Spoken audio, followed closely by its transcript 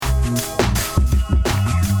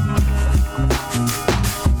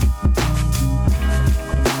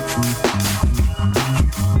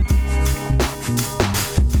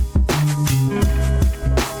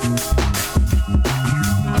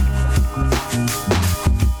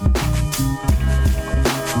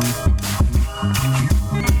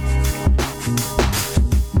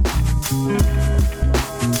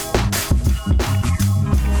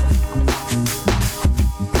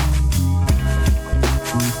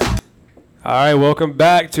All right, welcome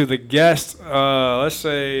back to the guest.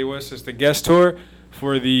 The guest tour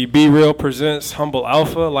for the Be Real Presents Humble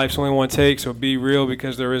Alpha. Life's only one take, so be real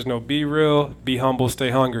because there is no be real. Be humble, stay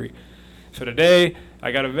hungry. So today,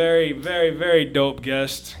 I got a very, very, very dope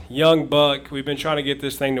guest, Young Buck. We've been trying to get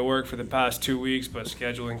this thing to work for the past 2 weeks, but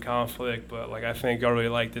scheduling conflict. But I think I really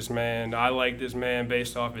like this man. I like this man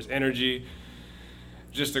based off his energy.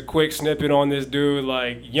 Just a quick snippet on this dude,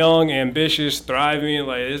 young, ambitious, thriving.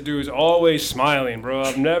 This dude's always smiling, bro.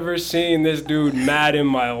 I've never seen this dude mad in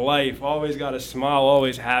my life. Always got a smile,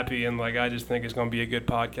 always happy, and I just think it's gonna be a good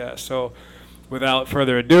podcast. So, without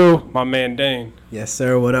further ado, my man Dane. Yes,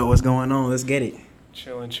 sir. What up? What's going on? Let's get it.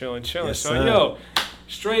 Chilling. Yes, So, sir.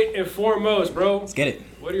 straight and foremost, bro. Let's get it.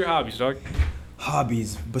 What are your hobbies, dog?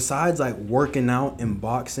 Hobbies. Besides working out and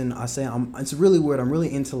boxing, it's really weird. I'm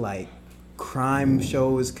really into crime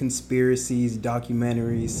shows, conspiracies,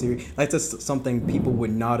 documentaries, series. That's something people would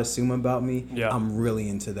not assume about me. Yeah. I'm really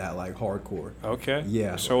into that, hardcore. Okay.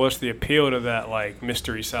 Yeah. So what's the appeal to that,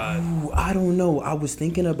 mystery side? Ooh, I don't know. I was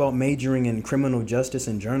thinking about majoring in criminal justice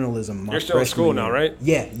and journalism. You're still in school now, right?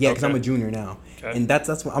 Yeah, because I'm Okay. a junior now. Okay. And that's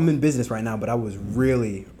what I'm in business right now, but I was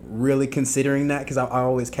really, really considering that because I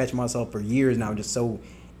always catch myself for years now just so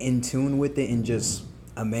in tune with it and just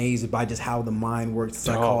amazed by just how the mind works, the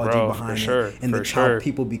psychology behind it, and how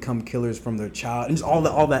people become killers from their child, and just all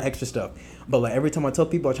that extra stuff. But every time I tell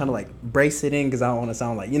people, I try to brace it in because I don't want to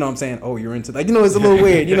sound you know what I'm saying, oh, you're into it's a little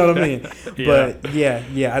weird, you know what I mean? Yeah. But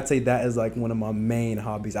yeah, I'd say that is one of my main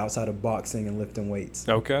hobbies outside of boxing and lifting weights.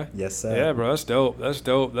 Okay. Yes, sir. Yeah, bro, that's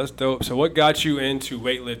dope. So what got you into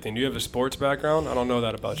weightlifting? Do you have a sports background? I don't know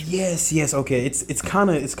that about you. Yes. Okay, it's kind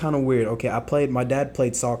of weird. Okay, my dad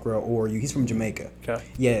played soccer at ORU. He's from Jamaica. Okay.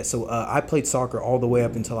 Yeah, so I played soccer all the way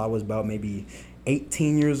up until I was about maybe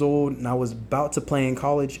 18 years old, and I was about to play in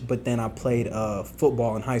college, but then I played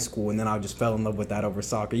football in high school, and then I just fell in love with that over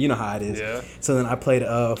soccer. You know how it is. Yeah. So then I played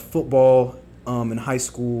football in high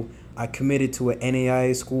school. I committed to an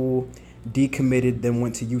NAIA school, decommitted, then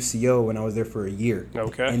went to UCO, and I was there for a year.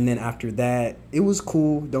 Okay. And then after that, it was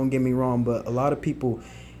cool, don't get me wrong, but a lot of people...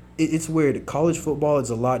 It's weird. College football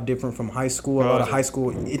is a lot different from high school. A lot of high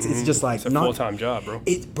school, it's just it's a full-time job, bro.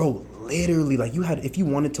 Bro, literally, if you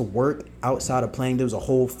wanted to work outside of playing, there was a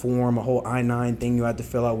whole form, a whole I-9 thing you had to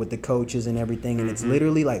fill out with the coaches and everything. And it's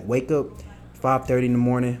literally wake up 5:30 in the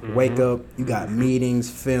morning, wake up, you got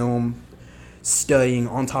meetings, film, studying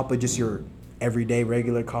on top of just your everyday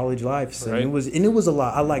regular college life. So Right. it was a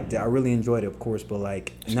lot. I liked it. I really enjoyed it, of course, but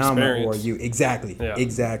now I'm at ORU. Exactly. Yeah.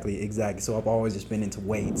 Exactly. So I've always just been into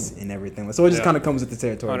weights and everything. So it just kind of comes with the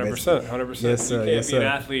territory. 100%. Yes, sir. You can't Yes, be an sir.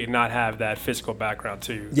 athlete and not have that physical background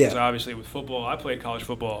too. Yeah. Because obviously with football, I played college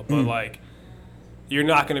football, but you're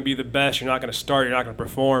not going to be the best. You're not going to start. You're not going to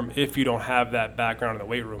perform if you don't have that background in the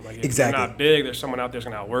weight room. If Exactly. you're not big, there's someone out there that's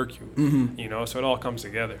going to outwork you. So it all comes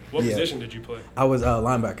together. What position did you play? I was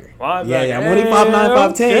linebacker. Linebacker. Yeah. I'm only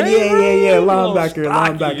 5'9", 5'10". Okay. Yeah. Little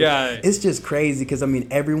Linebacker. stocky guy. It's just crazy because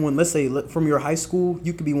everyone. Let's say from your high school,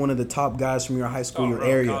 you could be one of the top guys from your high school, your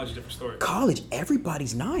area. College is a different story. College,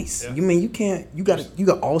 everybody's nice. Yeah. You can't. You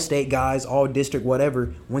got all state guys, all district,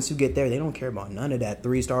 whatever. Once you get there, they don't care about none of that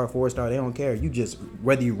 3-star, 4-star. They don't care. You just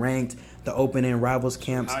whether you rank. The open and rivals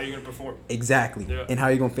camps. How are you gonna perform? Exactly, Yeah. and how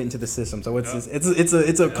you gonna fit into the system. So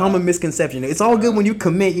it's a common misconception. It's all good when you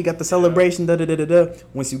commit. You got the celebration.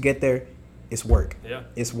 Once you get there, it's work. Yeah,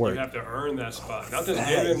 it's work. You have to earn that spot. Nothing's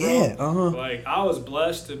given, bro. Yeah, I was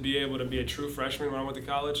blessed to be able to be a true freshman when I went to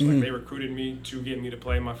college. They recruited me to get me to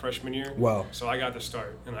play my freshman year. Wow. So I got to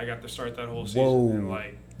start, and I got to start that whole season. Whoa.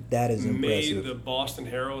 And that is impressive. Made the Boston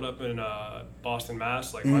Herald up in Boston,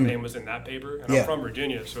 Mass. My name was in that paper, and I'm from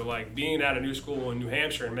Virginia. So being at a new school in New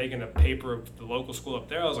Hampshire and making a paper of the local school up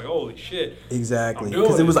there, I was like, holy shit. Exactly,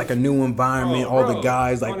 because it was a new environment. All the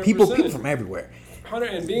guys, 100%. people from everywhere.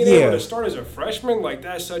 And being able to start as a freshman,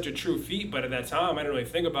 that's such a true feat. But at that time, I didn't really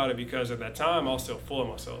think about it because at that time, I was still full of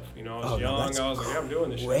myself. I was young. I was I'm doing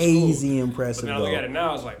this shit. Crazy impressive. But then I look at it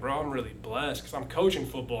now, I was like, bro, I'm really blessed because I'm coaching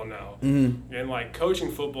football now. And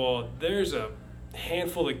coaching football, there's a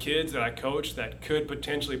handful of kids that I coach that could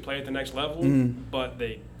potentially play at the next level, but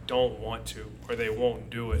they don't want to or they won't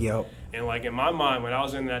do it. Yep. And in my mind, when I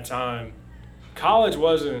was in that time, college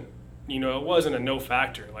wasn't. It wasn't a no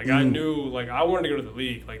factor. I knew, I wanted to go to the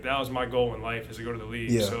league. That was my goal in life is to go to the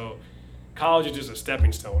league. Yeah. So college is just a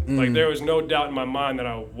stepping stone. There was no doubt in my mind that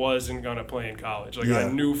I wasn't going to play in college. I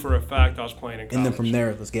knew for a fact I was playing in college. And then from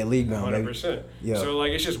there, let's get league bound, 100%. Yeah. So,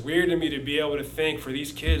 it's just weird to me to be able to think for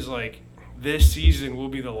these kids, this season will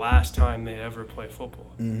be the last time they ever play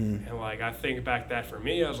football. Mm-hmm. And, like, I think back that for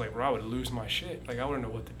me, I was like, bro, I would lose my shit. Like, I wouldn't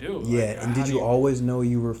know what to do. Yeah, like, and did you always know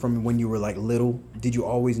you were from when you were, like, little? Did you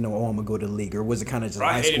always know, oh, I'm going to go to the league? Or was it kind of just a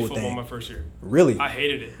high school thing? I hated football my first year. Really? I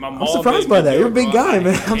hated it. My mom I'm surprised by that. You're a big guy,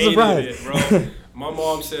 man. I'm surprised. It, bro. My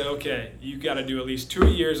mom said, okay, you got to do at least 2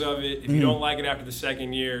 years of it. If you don't like it after the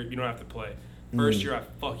second year, you don't have to play. First year, I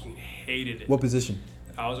fucking hated it. What position?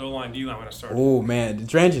 I was O-line, D-line when I started. Oh, man. The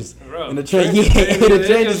trenches. Bro, in the trenches. Yeah, the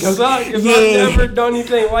trenches. It sucked because I've never done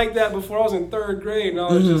anything like that before. I was in third grade, and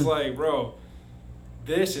I was just like, bro,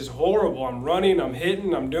 this is horrible. I'm running, I'm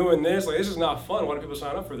hitting, I'm doing this. Like, this is not fun. Why do people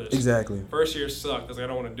sign up for this? Exactly. First year sucked. I was like, I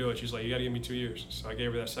don't want to do it. She's like, you got to give me 2 years. So I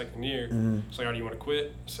gave her that second year. She's like, oh, do you want to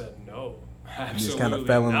quit? I said, no. Absolutely. You just kind of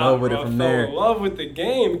fell in love with it from there. I fell in love with the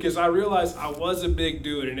game because I realized I was a big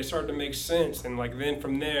dude, and it started to make sense. And, like, then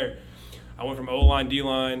from there, I went from O-line,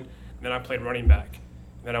 D-line, then I played running back.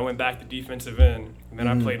 Then I went back to defensive end. And then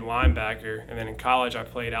I played linebacker. And then in college, I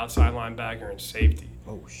played outside linebacker and safety.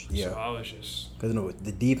 Oh, yeah. So I was just... Because,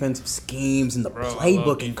 the defensive schemes and the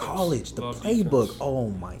playbook in college. The playbook. Defense. Oh,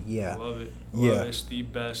 my, yeah. I love it. It's the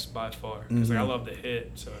best by far. Because I love the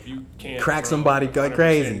hit. So if you can't... Crack somebody, go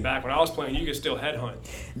crazy. Back when I was playing, you could still headhunt.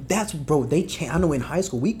 That's... Bro, I know in high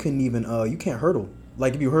school, we couldn't even... you can't hurdle.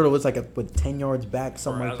 Like, if you hurdle, it's like 10 yards back,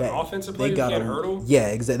 something like that. As an offensive player, you can't hurdle? Yeah,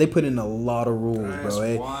 exactly. They put in a lot of rules, That's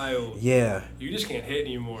bro. Wild. Yeah. You just can't hit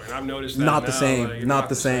anymore, and I've noticed that Not now. the same. Like, not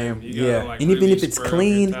the same. Yeah. And even if it's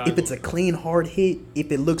clean, if it's a clean, hard hit,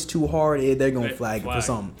 if it looks too hard, they're going to flag it for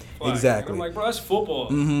something. Exactly. And I'm like, bro, that's football.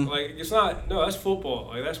 Like, it's not, no, that's football.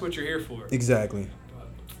 Like, that's what you're here for. Exactly.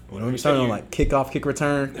 When you're starting on like kickoff, kick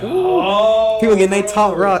return, people getting their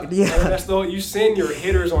top rocked. Yeah, that's you send your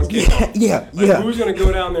hitters on kickoff. Yeah. Who's gonna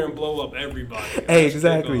go down there and blow up everybody? Hey,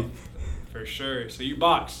 exactly. For sure. So you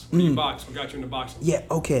box. What do you box? What got you into boxing? Yeah.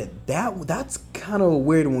 Okay. That's kind of a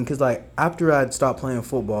weird one because like after I stopped playing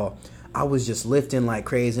football, I was just lifting like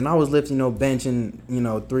crazy, and I was lifting, benching,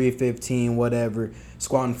 315, whatever,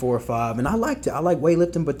 squatting 4 or 5, and I liked it. I like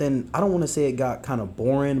weightlifting, but then I don't want to say it got kind of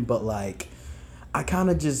boring, but like. I kind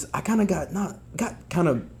of got kind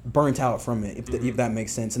of burnt out from it, if that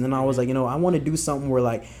makes sense. And then I was like, I want to do something where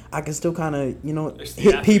like I can still kind of,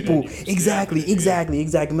 hit people. Exactly.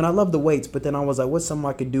 I mean, I love the weights, but then I was like, what's something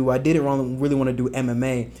I could do? I did it wrong. Really want to do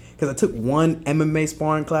MMA because I took one MMA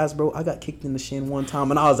sparring class, bro. I got kicked in the shin one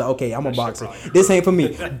time, and I was like, okay, I'm a boxer. This ain't for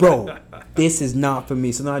me, bro. This is not for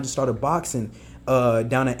me. So then I just started boxing.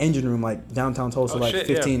 Down at Engine Room, like downtown Tulsa,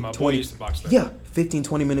 15, 20. 15,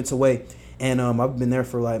 20 minutes away. And I've been there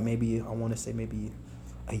for like maybe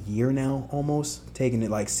a year now, almost, taking it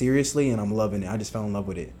like seriously, and I'm loving it. I just fell in love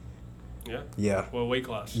with it. Yeah? Yeah. What weight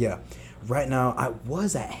class? Yeah. Right now, I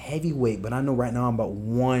was at heavyweight, but I know right now I'm about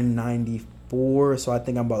 194, so I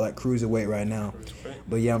think I'm about like cruiserweight right now.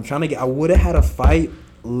 But yeah, I'm trying to get... I would have had a fight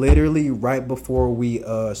literally right before we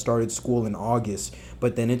started school in August,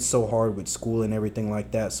 but then it's so hard with school and everything like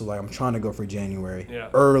that, so like I'm trying to go for January. Yeah.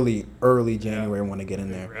 Early January. I want to get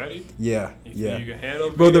in there. Ready? Yeah. You can handle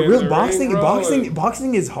it? Bro, the real boxing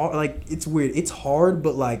is hard. Like, it's weird. It's hard,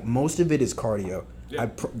 but like most of it is cardio. Yeah.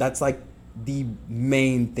 That's like the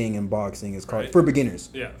main thing in boxing is cardio. Right. For beginners.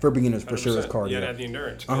 Yeah. For beginners, for 100%. Sure, is cardio. Yeah, have the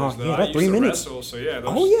endurance. That 3 minutes. Wrestle, so yeah,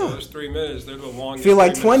 those 3 minutes, they're the longest. Feel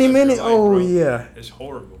like 20 minutes? Oh, yeah. It's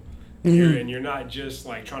horrible. And you're not just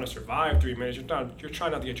like trying to survive 3 minutes. You're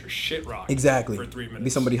trying not to get your shit rocked. Exactly. For 3 minutes. Be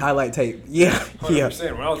somebody highlight tape. Yeah.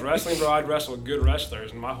 100%. When I was wrestling, bro, I'd wrestle with good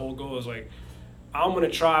wrestlers, and my whole goal was like, I'm gonna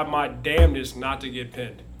try my damnedest not to get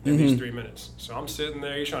pinned in these 3 minutes. So I'm sitting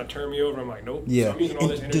there, he's trying to turn me over. I'm like, nope. Yeah. So I'm using all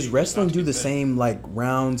this energy. Does wrestling do the same like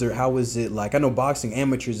rounds, or how is it like? I know boxing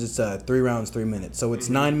amateurs, it's 3 rounds, 3 minutes, so it's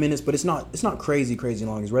 9 minutes, but it's not crazy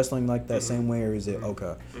long. Is wrestling like that same way, or is it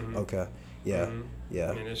okay? Yeah. Yeah.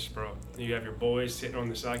 I mean, it's, bro, you have your boys sitting on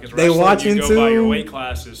the side. Because they watching you go too. by your weight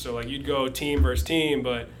classes. So, like, you'd go team versus team,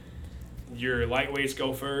 but your lightweights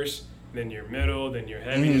go first, then your middle, then your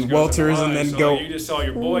heavy. Welters, and then go. You just saw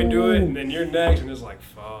your boy do it, and then you're next, and it's like,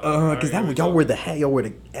 fuck. Because y'all wear the hat, y'all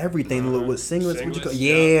wear everything. With singlets. What you call?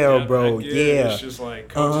 Yeah, bro. Yeah. It's just like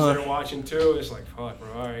coaches are watching too. It's like, fuck,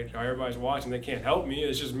 bro. All right, everybody's watching. They can't help me.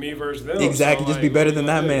 It's just me versus them. Exactly. So, just be better than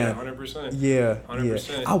that man. 100%. Yeah.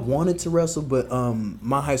 100%. I wanted to wrestle, but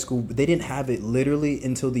my high school, they didn't have it literally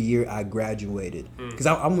until the year I graduated. Because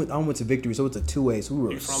I went to Victory, so it's a 2A. So we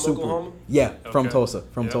were from Oklahoma? Yeah, from Tulsa.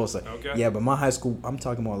 Tulsa. Okay. Yeah, but my high school, I'm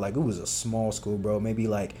talking about like it was a small school, bro. Maybe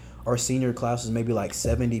like our senior class was maybe like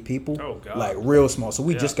 70 people. Oh, God. Like real small. So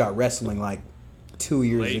we just got wrestling like 2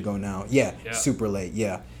 years late? ago now. Yeah, super late.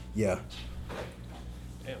 Yeah. Damn.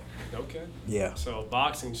 Okay. Yeah. So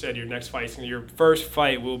boxing, you said your first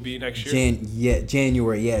fight will be next year?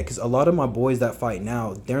 January, yeah. Because a lot of my boys that fight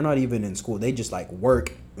now, they're not even in school. They just, like,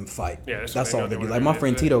 work and fight. Yeah, that's all they do. Like, my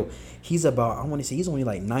friend Tito, he's about, I want to say, he's only,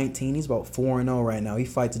 like, 19. He's about 4-0 right now. He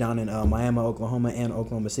fights down in Miami, Oklahoma, and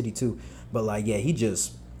Oklahoma City, too. But, like, yeah, he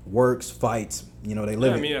just works, fights. You know, they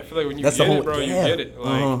live it. I mean, I feel like when you get it, bro, you get it.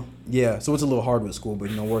 Like, yeah, so it's a little hard with school, but,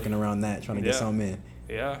 you know, working around that, trying to get something in.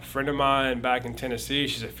 Yeah, a friend of mine back in Tennessee,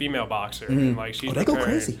 she's a female boxer. And like she's they go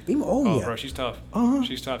crazy. Yeah. Bro, she's tough.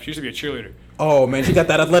 She's tough. She used to be a cheerleader. Oh, man, she got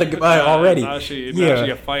that athletic already. Now she's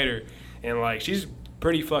a fighter. And, like, she's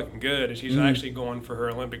pretty fucking good. And she's actually going for her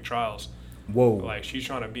Olympic trials. Whoa. Like, she's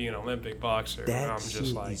trying to be an Olympic boxer. That and I'm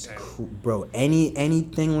just like, bro,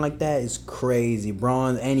 anything like that is crazy.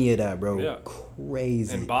 Bronze, any of that, bro. Yeah.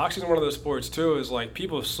 Crazy. And boxing is one of those sports, too, is like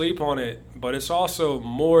people sleep on it, but it's also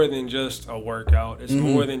more than just a workout. It's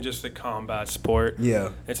more than just a combat sport. Yeah.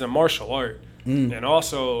 It's a martial art. And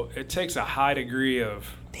also, it takes a high degree of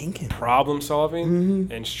thinking, problem solving,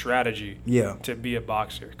 and strategy to be a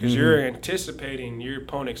boxer. Because you're anticipating your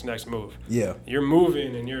opponent's next move. Yeah. You're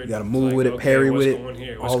moving and you got to move with it, parry with it, going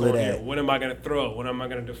here? all of that. Here? What am I going to throw? What am I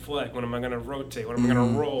going to deflect? What am I going to rotate? What am I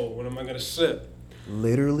going to roll? What am I going to sip?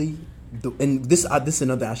 Literally. And this is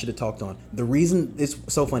another I should have talked on. The reason it's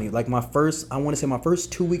so funny, like my first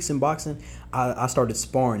 2 weeks in boxing, I started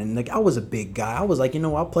sparring, and like I was a big guy. I was like,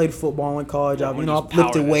 I played football in college. I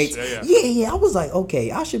lifted weights. Yeah. I was like,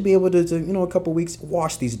 okay, I should be able to a couple weeks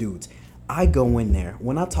wash these dudes. I go in there.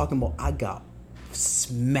 When I'm talking about, I got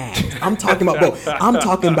smacked. I'm talking about, bro. I'm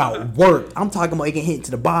talking about work. I'm talking about it can hit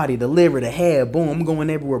to the body, the liver, the head. Boom. I'm going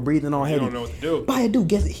everywhere, breathing all heavy. You don't know what to do. But I do.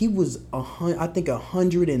 Guess he was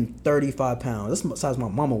 135 pounds. That's the size my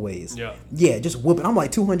mama weighs. Yeah. Yeah, just whooping. I'm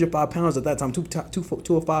like 205 pounds at that time. 205,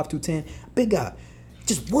 210. Big guy.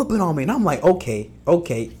 Just whooping on me. And I'm like, okay.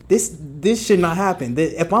 This should not happen.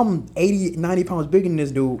 If I'm 80, 90 pounds bigger than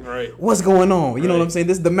this dude, what's going on? You know what I'm saying?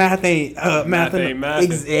 The math ain't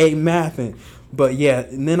mathing. But yeah,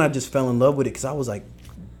 and then I just fell in love with it because I was like,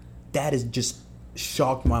 that is just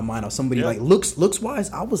shocked my mind. Of somebody like looks wise,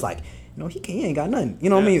 I was like, he ain't got nothing. You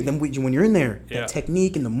know what I mean? Then when you're in there, the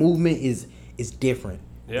technique and the movement is different.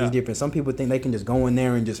 Yeah. It's different. Some people think they can just go in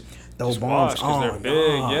there and just throw bombs. Because they're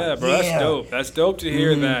big. Yeah, bro, that's dope. That's dope to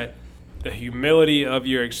hear that. The humility of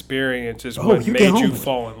your experience is what made you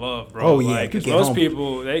fall in love, bro. Oh, yeah. Like, because most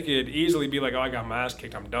people, they could easily be like, I got my ass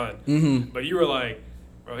kicked, I'm done. But you were like,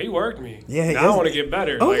 bro, he worked me. Yeah, now I want to get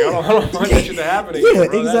better. I don't want that shit to happen again, bro.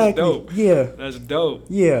 Exactly. That's dope. Yeah. That's dope.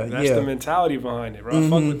 Yeah, That's the mentality behind it, bro. I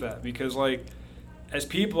fuck with that because, like, as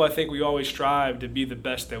people, I think we always strive to be the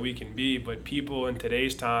best that we can be, but people in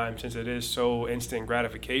today's time, since it is so instant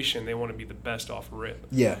gratification, they want to be the best off rip.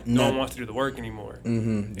 Yeah. No one wants to do the work anymore.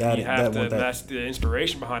 That's the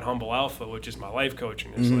inspiration behind Humble Alpha, which is my life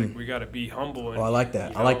coaching. It's like, we got to be humble. And, I like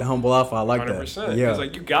that. I like the Humble Alpha. I like 100%, that. Because,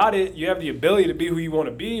 like, you got it. You have the ability to be who you want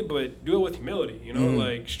to be, but do it with humility,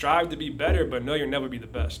 Like, strive to be better, but know you'll never be the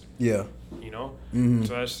best. Yeah. So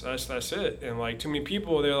that's it. And, like, too many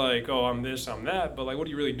people, they're like, oh, I'm this, I'm that, but, like, what are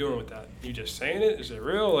you really doing with that? You just saying it? Is it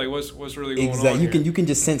real? Like, what's really going on here? You can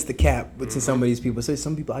just sense the cap between some of these people. So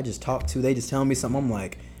some people I just talk to, they just tell me something. I'm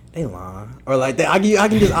like, they lying, or like that. I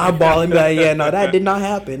can just eyeball and be like, yeah, no, that did not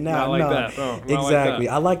happen. No, not like that. No, exactly.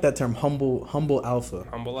 Like I like that term, humble alpha.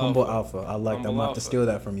 Humble alpha. I like that. I'm gonna have to steal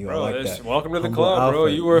that from you. Bro, I like that. Welcome to the club, alpha. Bro.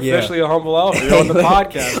 You were officially a humble alpha. You're on the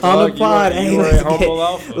podcast. On the pod. You were a humble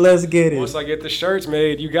alpha. Let's get it. Once I get the shirts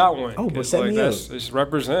made, you got one. Oh, but set me up. It's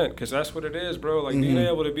represent, because that's what it is, bro. Like, being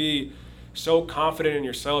able to be so confident in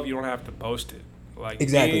yourself, you don't have to boast it. Like,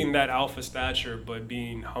 being that alpha stature, but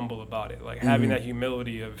being humble about it. Like, having that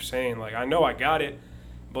humility of saying, like, I know I got it,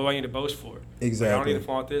 but I need to boast for it. Exactly. Like, I don't need to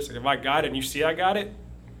flaunt this. Like, if I got it and you see I got it,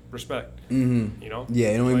 respect. Yeah, you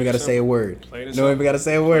don't even got to say a word. Don't even got to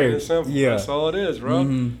say a word. Plain and simple. Yeah. That's all it is, bro.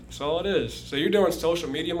 That's all it is. So you're doing social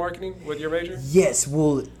media marketing with your major? Yes.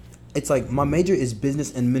 Well, it's like my major is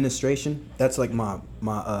business administration. That's like my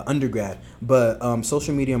undergrad. But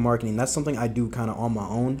social media marketing, that's something I do kind of on my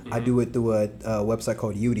own. I do it through a website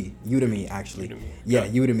called Udemy actually.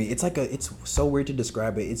 Udemy. It's so weird to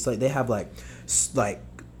describe it. It's like they have like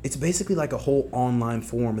it's basically like a whole online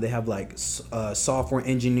forum. They have like software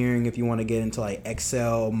engineering if you want to get into like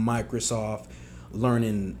Excel, Microsoft,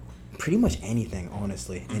 learning pretty much anything,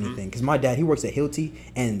 honestly, anything. Because my dad, he works at Hilti,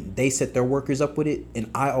 and they set their workers up with it, and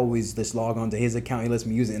I always just log on to his account. He lets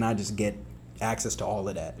me use it, and I just get access to all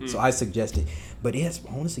of that. So I suggest it. But it's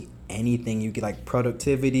honestly anything you get, like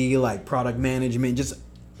productivity, like product management, just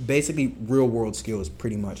basically real world skills,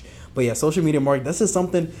 pretty much. But yeah, social media marketing, that's just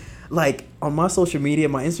something like on my social media,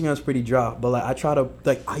 my Instagram's pretty dry, but like I try to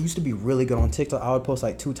like I used to be really good on TikTok. I would post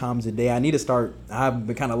like 2 times a day. I need to start. I've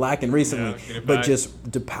been kind of lacking recently, but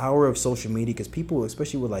just the power of social media, because people,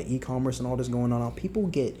 especially with like e-commerce and all this going on, people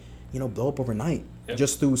get blow up overnight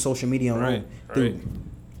just through social media alone. Through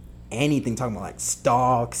anything, talking about like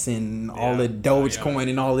stocks and all the Dogecoin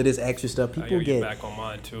and all of this extra stuff. People get back on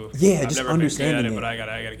mine too. Yeah, I've just never understanding been good at it, but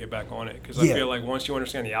I gotta get back on it because I feel like once you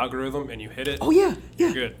understand the algorithm and you hit it, you're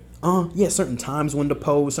good. Certain times when to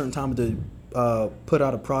post, certain times to put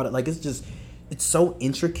out a product. Like it's so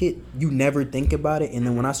intricate. You never think about it, and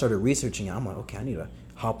then when I started researching it, I'm like, okay, I need to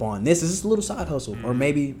hop on this. Is this a little side hustle, or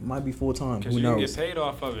maybe might be full time? Who knows? Because you can get paid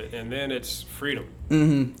off of it, and then it's freedom.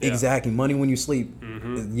 Exactly, money when you sleep.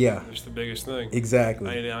 Yeah, it's the biggest thing.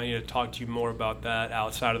 Exactly. I need to talk to you more about that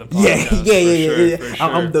outside of the podcast. Yeah. For sure.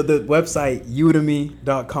 I'm the website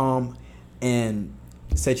udemy.com and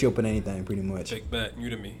set you up with anything pretty much. Big bet,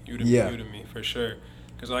 Udemy for sure.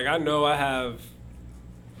 Because like I know I have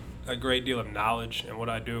a great deal of knowledge in what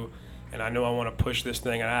I do. And I know I want to push this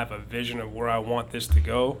thing, and I have a vision of where I want this to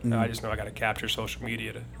go. I just know I got to capture social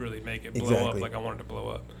media to really make it blow up like I want it to blow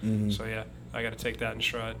up. So, yeah, I got to take that in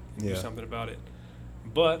stride and do something about it.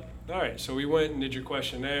 But, all right, so we went and did your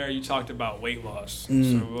questionnaire. You talked about weight loss. So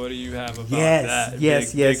what do you have about that?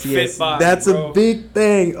 Yes. Fit body, That's bro. a big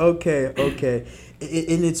thing. Okay.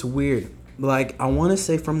 And it's weird. Like, I want to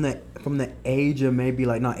say from the age of maybe,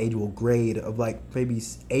 like, not age, well, grade of, like, maybe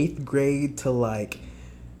 8th grade to, like,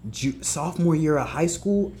 sophomore year of high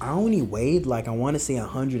school, I only weighed like I want to say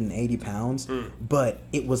 180 pounds, but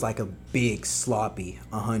it was like a big sloppy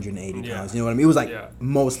 180 pounds. You know what I mean? It was like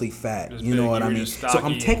mostly fat. You know what I mean? So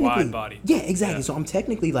I'm technically body. Yeah, exactly. So I'm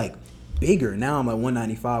technically like bigger now. I'm like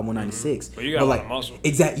 195, 196. But you got a lot of muscle.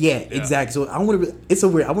 Exactly. Exactly. So I want to. It's so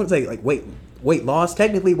weird. I want to say like weight loss.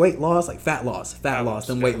 Technically weight loss, like fat loss,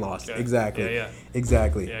 then weight loss. Okay. Exactly. Yeah.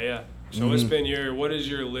 Exactly. Yeah. So what is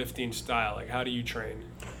your lifting style? Like, how do you train?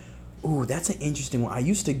 Ooh, that's an interesting one. I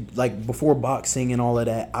used to, like, before boxing and all of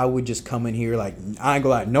that, I would just come in here, like, I ain't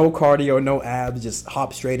gonna lie, no cardio, no abs, just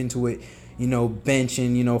hop straight into it,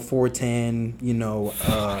 benching, 410,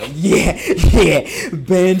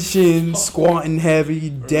 benching, squatting heavy,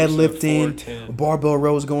 deadlifting, barbell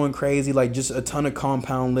rows going crazy, like, just a ton of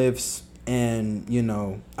compound lifts, and,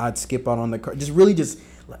 I'd skip out on the car,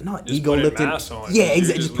 not just ego lifting. Mass on. Yeah,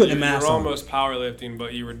 exactly, just putting mass on. You're almost powerlifting,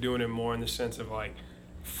 but you were doing it more in the sense of, like,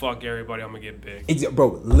 fuck everybody, I'm gonna get big.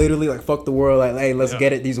 Bro, literally, like, fuck the world. Like, hey, let's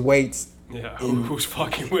get it. These weights. Yeah, who's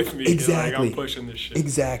fucking with me? Exactly. Like, I'm pushing this shit.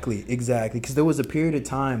 Exactly. Because there was a period of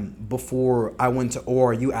time before I went to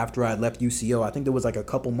ORU after I left UCO. I think there was like a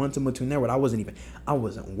couple months in between there where I wasn't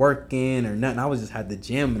working or nothing. I was just had the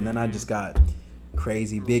gym, and then I just got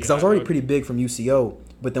crazy big. Because I was already pretty big from UCO.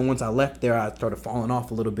 But then once I left there, I started falling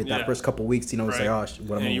off a little bit. That first couple weeks, it's like, oh,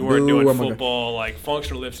 what am I going to do? You weren't doing football, like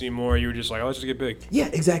functional lifts anymore. You were just like, oh, let's just get big. Yeah,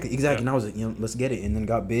 exactly. Yeah. And I was like, let's get it. And then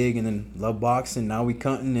got big, and then love boxing. Now we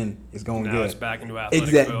cutting, and it's going good. Now it's back into athletic.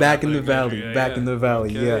 Exactly. Back in the valley. In the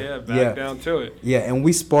valley. Okay, back down to it. Yeah, and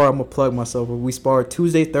we spar. I'm going to plug myself. We spar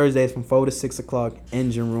Tuesday, Thursdays from 4 to 6 o'clock,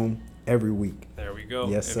 engine room, every week. There we go.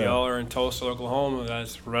 Yes, sir. If y'all are in Tulsa, Oklahoma,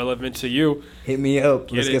 that's relevant to you. Hit me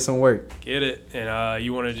up. Let's get some work. Get it. And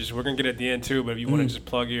you want to we're going to get at the end too, but if you want to just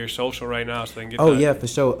plug your social right now so they can get that. Yeah, for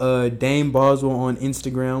sure. Dame Boswell on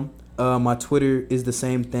Instagram. My Twitter is the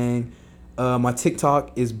same thing. My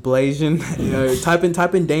TikTok is Blasian.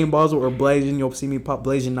 Type in Dame Boswell or Blasian. You'll see me pop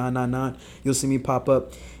Blasian999. You'll see me pop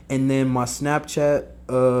up. And then my Snapchat,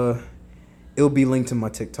 it'll be linked to my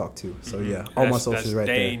TikTok too. So yeah, all my socials right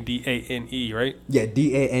there. Dane, right? Yeah,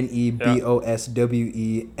 DaneBosswell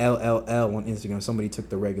on Instagram. Somebody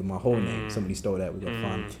took my whole name. Somebody stole that. We're gonna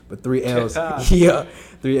find. But 3 L's. 3 L's.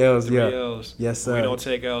 Three L's. Yes, sir. We don't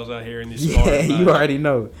take L's out here in these smart. Yeah, you already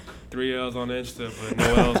know. 3 L's on Insta, but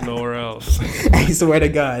no L's nowhere else. I swear to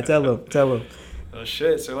God, tell him. Oh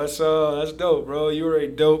shit! So that's dope, bro. You were a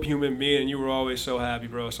dope human being, and you were always so happy,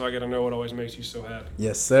 bro. So I gotta know what always makes you so happy.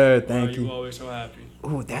 Yes, sir. Thank you. You always so happy.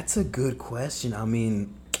 Oh, that's a good question. I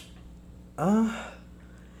mean,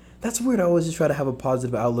 that's weird. I always just try to have a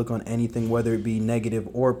positive outlook on anything, whether it be negative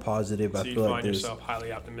or positive. So I you feel find like yourself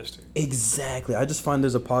highly optimistic. Exactly. I just find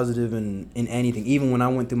there's a positive in anything. Even when I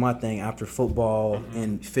went through my thing after football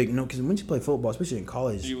and because once you play football, especially in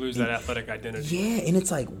college, you lose that athletic identity. Yeah, and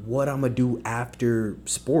it's like what I'm gonna do after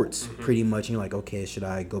sports, pretty much. And you're like, okay, should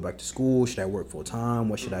I go back to school? Should I work full time?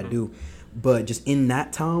 What should I do? But just in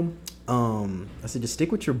that time, I said, just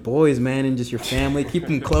stick with your boys, man, and just your family. Keep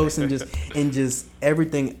them close, and just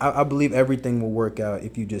everything. I believe everything will work out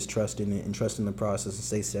if you just trust in it and trust in the process and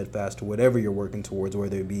stay steadfast to whatever you're working towards,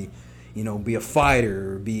 whether it be, be a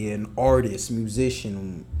fighter, be an artist,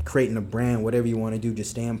 musician, creating a brand, whatever you want to do,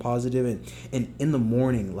 just staying positive and in the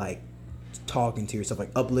morning, like talking to yourself,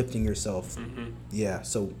 like uplifting yourself. Yeah,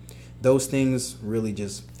 so those things really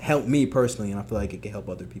just help me personally, and I feel like it can help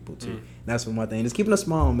other people too. And that's one my thing. Just keeping a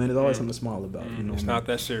smile, man. There's always something to smile about. It's not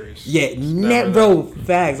that serious. Yeah, bro.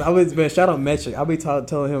 Facts. I was, man. Shout out Metric. I'll be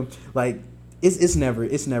telling him like it's never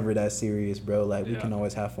that serious, bro. Like we can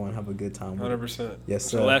always have fun, have a good time. 100%. Yes,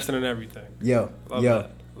 sir. It's a lesson in everything.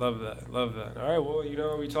 Love that. All right,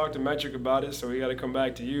 well, we talked to Metric about it, so we got to come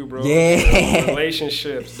back to you, bro. Yeah.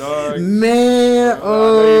 Relationships, dog. Man,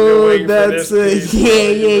 that's yeah.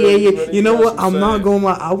 You know what? I'm not going to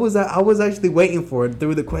lie. I was actually waiting for it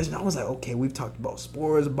through the question. I was like, okay, we've talked about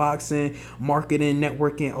sports, boxing, marketing,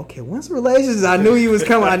 networking. Okay, when's relationships? I knew he was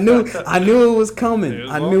coming. I knew it was coming.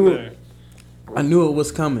 I knew it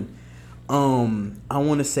was coming. I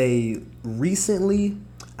want to say recently,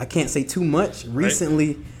 I can't say too much.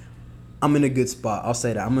 Recently, I'm in a good spot. I'll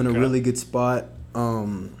say that. I'm in a really good spot.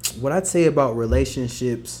 What I'd say about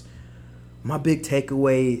relationships, my big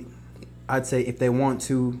takeaway, I'd say if they want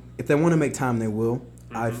to make time, they will.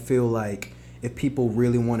 I feel like if people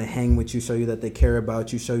really want to hang with you, show you that they care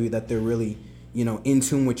about you, show you that they're really, in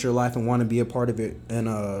tune with your life and want to be a part of it in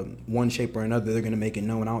one shape or another, they're going to make it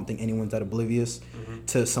known. I don't think anyone's that oblivious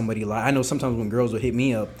to somebody. Like, I know sometimes when girls will hit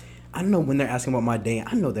me up, I know when they're asking about my day,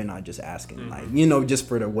 I know they're not just asking, just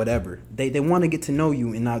for the whatever. They want to get to know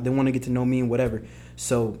you, and they want to get to know me and whatever.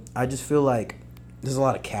 So I just feel like there's a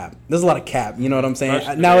lot of cap. You know what I'm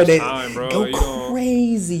saying? Nowadays, go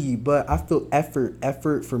crazy. But I feel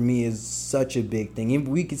effort for me is such a big thing. And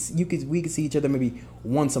we could see each other maybe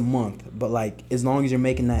once a month, but like as long as you're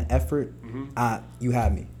making that effort, you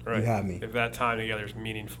have me. Right. You have me. If that time together is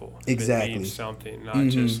meaningful. Exactly. It means something, not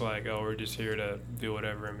just like, we're just here to do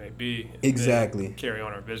whatever it may be. Exactly. Carry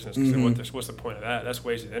on our business. Because what's the point of that? That's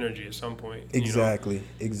wasted energy at some point. Exactly.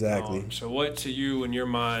 So what to you in your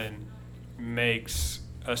mind makes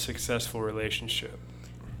a successful relationship?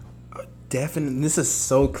 Definitely. This is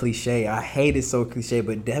so cliche. I hate it so cliche,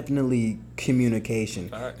 but definitely communication.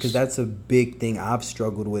 Because that's a big thing I've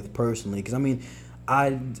struggled with personally. Because,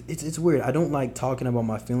 it's weird. I don't like talking about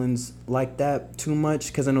my feelings like that too much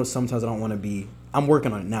because I know sometimes I don't want to be. I'm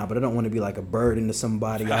working on it now, but I don't want to be like a burden to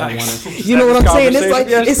somebody. I don't want to. You know what I'm saying?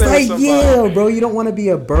 It's like, bro. You don't want to be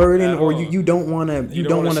a burden, or you don't want to. You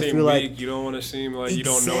don't want to feel like you don't want to seem like you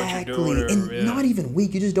don't know what you're doing. And not even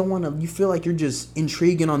weak. You just don't want to. You feel like you're just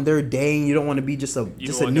intriguing on their day, and you don't want to be just a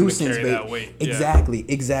nuisance.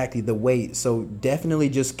 Exactly. The weight. So definitely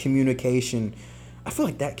just communication. I feel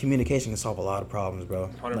like that communication can solve a lot of problems,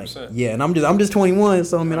 bro. 100%. And I'm just 21,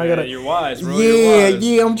 so I gotta. You're wise, bro.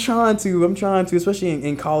 Yeah. I'm trying to, especially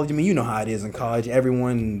in college. You know how it is in college.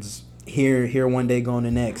 Everyone's here one day, going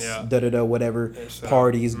the next. Whatever.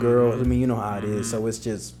 Parties, girls. You know how it is. So it's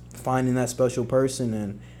just finding that special person,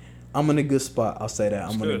 and I'm in a good spot. I'll say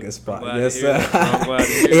that. I'm in a good spot. Yes, sir. I'm glad to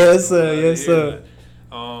hear Yes, sir.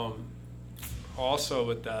 Also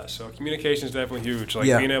with that, so communication is definitely huge. Like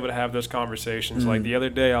being able to have those conversations. Like the other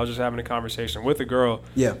day, I was just having a conversation with a girl,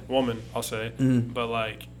 woman, I'll say, but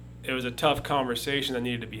like it was a tough conversation that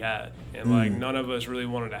needed to be had, and like none of us really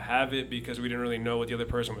wanted to have it because we didn't really know what the other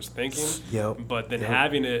person was thinking. But then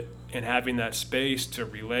having it and having that space to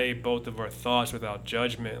relay both of our thoughts without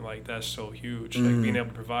judgment, like that's so huge. Like being able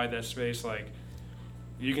to provide that space, like.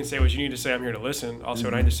 You can say what you need to say. I'm here to listen. Also,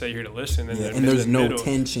 what I need to say, you're here to listen. And there's no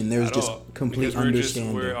tension. There's just complete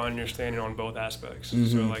understanding. We're understanding on both aspects. So,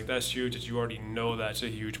 like, that's huge that you already know that's a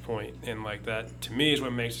huge point. And, like, that, to me, is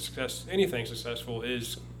what makes anything successful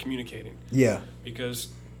is communicating. Yeah. Because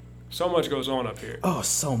so much goes on up here. Oh,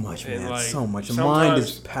 so much, man. Like, so much. The mind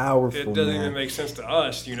is powerful, it doesn't even make sense to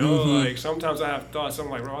us, Like, sometimes I have thoughts.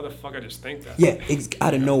 I'm like, bro, how the fuck I just think that? Yeah,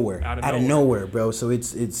 out of nowhere. Out of nowhere, bro. So,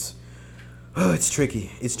 it's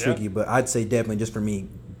tricky. It's tricky, but I'd say definitely just for me,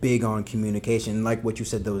 big on communication. Like what you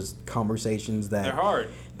said, those conversations that they're hard.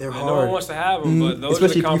 They're hard. No one wants to have them, but those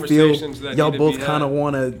especially are the conversations that y'all both kind of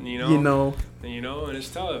want to, and it's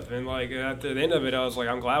tough. And like at the end of it, I was like,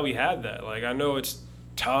 I'm glad we had that. Like I know it's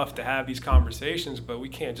tough to have these conversations, but we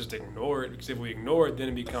can't just ignore it because if we ignore it, then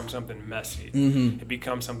it becomes something messy. It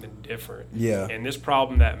becomes something different. Yeah. And this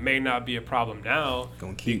problem that may not be a problem now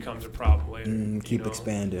becomes a problem later. Keep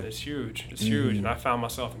expanding. It's huge. It's huge. And I found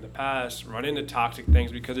myself in the past run into toxic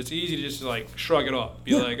things because it's easy to just like shrug it off.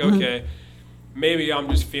 Be like, okay, maybe I'm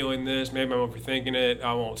just feeling this. Maybe I'm overthinking it.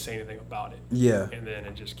 I won't say anything about it. Yeah. And then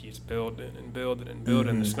it just keeps building and building and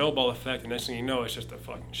building. The snowball effect. And next thing you know, it's just a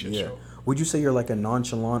fucking shit show. Would you say you're like a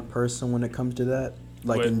nonchalant person when it comes to that?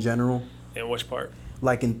 Like in general? In which part?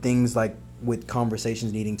 Like in things like with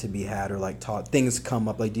conversations needing to be had or like taught, things come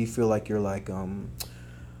up. Like, do you feel like you're like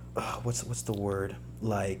what's the word,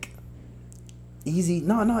 like easy,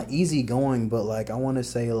 not easy going, but like I want to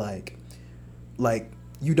say like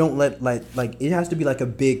you don't let like it has to be like a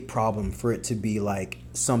big problem for it to be like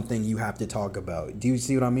something you have to talk about. Do you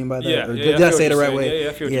see what I mean by that? Yeah, or yeah, did I say it the right way? Yeah,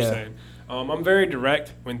 I feel what you're saying. I'm very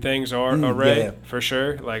direct when things are array, for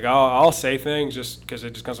sure. Like, I'll say things just because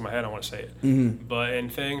it just comes to my head, I want to say it. Mm-hmm. But in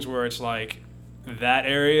things where it's like that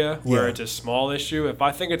area where it's a small issue, if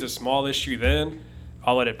I think it's a small issue, then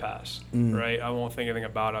I'll let it pass, right? I won't think anything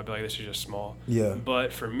about it. I'll be like, this is just small. Yeah.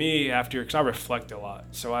 But for me, because I reflect a lot,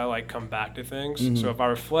 so I like come back to things. So if I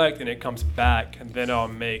reflect and it comes back, then I'll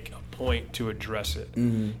make a point to address it,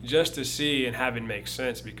 just to see and have it make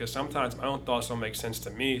sense. Because sometimes my own thoughts don't make sense to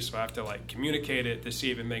me, so I have to like communicate it to see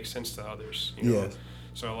if it makes sense to others. You know? Yes.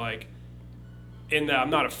 So like, in that, I'm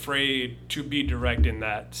not afraid to be direct in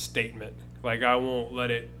that statement. Like, I won't let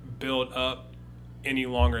it build up any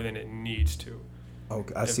longer than it needs to.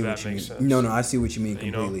 Okay, I see what you mean. Sense. No, I see what you mean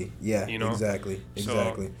completely. You know? Yeah, exactly.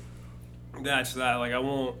 So that's that. Like, I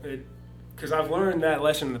won't, because I've learned that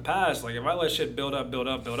lesson in the past. Like, if I let shit build up,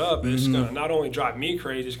 it's gonna not only drive me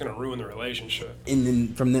crazy, it's gonna ruin the relationship. And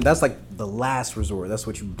then from then, that's like the last resort. That's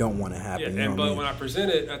what you don't want to happen. Yeah, but when I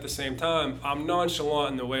present it at the same time, I'm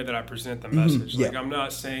nonchalant in the way that I present the message. Yeah. Like, I'm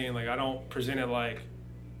not saying, like, I don't present it like,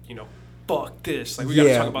 fuck this. Like, we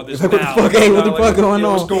gotta talk about this now. What the fuck going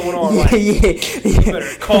on? What's going on? Yeah, like, you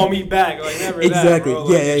better call me back. Like, never exactly. that, bro.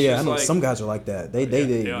 Like, yeah. I know like, some guys are like that. They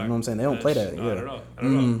you know what I'm saying? They don't play that. I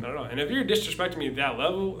don't know. And if you're disrespecting me at that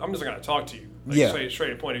level, I'm just not gonna talk to you. Like,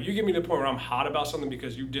 straight to the point. If you get me to the point where I'm hot about something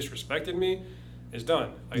because you disrespected me, it's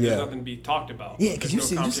done. Like, there's nothing to be talked about. Yeah, because you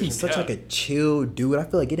seem such like a chill dude. I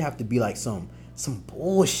feel like it'd have to be like some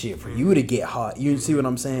bullshit for you to get hot. You see what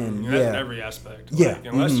I'm saying? That's in every aspect. Yeah. Like,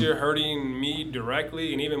 unless you're hurting me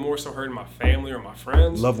directly, and even more so hurting my family or my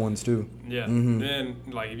friends. Loved ones too. Yeah. Then,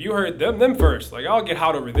 like, if you hurt them first, like, I'll get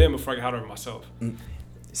hot over them before I get hot over myself.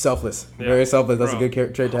 Selfless. Very selfless. That's a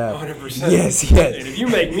good trait to have. 100%. Yes. And if you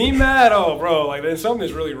make me mad, bro, like, then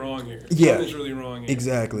something's really wrong here. Yeah. Something's really wrong here.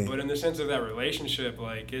 Exactly. But in the sense of that relationship,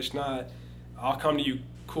 like, it's not, I'll come to you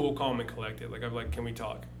cool, calm, and collected. Like, I'm like, can we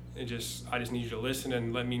talk? I just need you to listen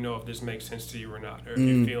and let me know if this makes sense to you or not, or if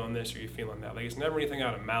you're feeling this or you're feeling that. Like, it's never anything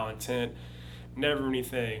out of malintent, never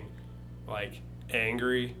anything like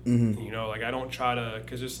angry. Like, I don't try to,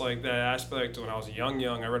 because it's like that aspect. When I was young,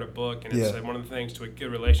 I read a book and it said one of the things to a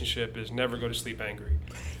good relationship is never go to sleep angry.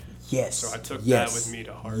 Yes. So I took that with me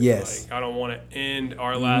to heart. Yes. Like, I don't want to end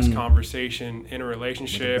our last conversation in a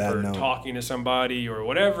relationship or talking to somebody or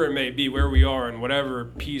whatever it may be, where we are and whatever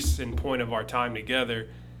piece and point of our time together.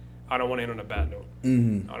 I don't want to end on a bad note.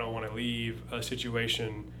 I don't want to leave a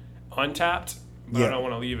situation untapped, but I don't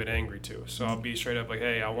want to leave it angry too. So I'll be straight up like,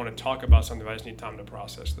 hey, I want to talk about something, but I just need time to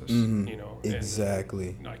process this.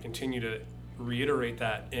 Exactly. And I continue to reiterate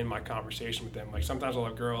that in my conversation with them. Like, sometimes I'll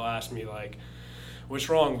have a girl ask me, like, what's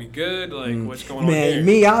wrong? We good? Like, what's going on here?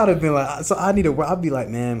 Me, I would have been like, so I'd be like,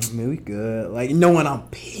 man, we good. Like, knowing I'm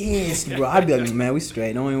pissed, bro. I'd be like, man, we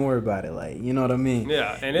straight. Don't even worry about it. Like, you know what I mean?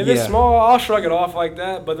 Yeah, and if it's small, I'll shrug it off like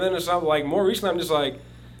that. But then it's something like, more recently, I'm just like,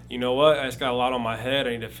 you know what? I just got a lot on my head.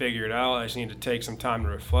 I need to figure it out. I just need to take some time to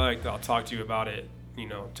reflect. I'll talk to you about it,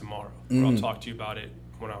 tomorrow. Or I'll talk to you about it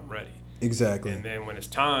when I'm ready. Exactly. And then when it's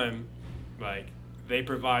time, like, they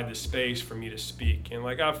provide the space for me to speak. And,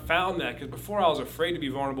 like, I've found that because before I was afraid to be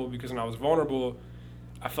vulnerable because when I was vulnerable,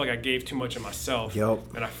 I felt like I gave too much of myself.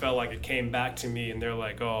 Yep. And I felt like it came back to me and they're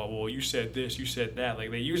like, oh, well, you said this, you said that.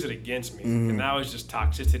 Like, they use it against me. And now it's just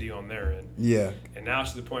toxicity on their end. Yeah. And now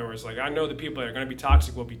it's to the point where it's like, I know the people that are going to be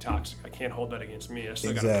toxic will be toxic. I can't hold that against me. I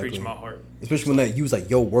still got to preach my heart. Especially when they use, like,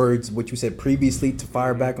 your words, what you said previously to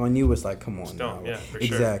fire back on you. It's like, come on now. Yeah, for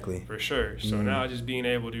sure. Exactly. For sure. So now just being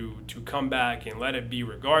able to come back and let it be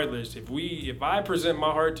regardless. If I present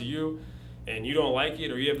my heart to you, and you don't like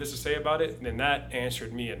it or you have this to say about it, then that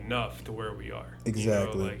answered me enough to where we are.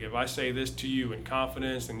 Exactly. Like, if I say this to you in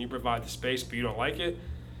confidence and you provide the space but you don't like it,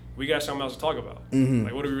 we got something else to talk about.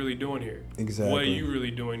 Like, what are we really doing here? Exactly. What are you really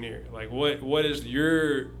doing here? Like, what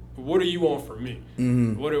do you want from me?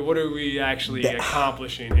 What are we actually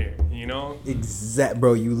accomplishing here,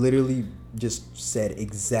 Bro, you literally just said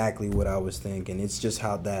exactly what I was thinking. It's just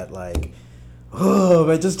how that, like,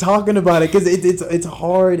 but just talking about it, because it's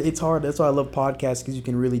hard. It's hard. That's why I love podcasts, because you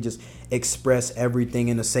can really just express everything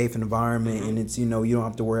in a safe environment, and it's, you don't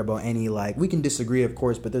have to worry about any, like, we can disagree, of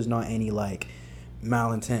course, but there's not any, like,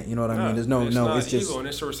 malintent. You know what I mean? There's no. It's just evil, and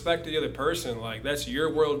it's to respect the other person. Like, that's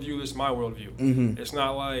your worldview. This is my worldview. Mm-hmm. It's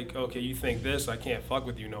not like, okay, you think this, I can't fuck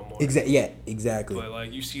with you no more. Exactly. But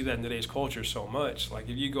like, you see that in today's culture so much. Like,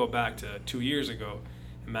 if you go back to 2 years ago,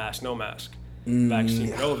 mask, no mask,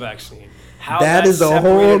 vaccine, no vaccine. How that is a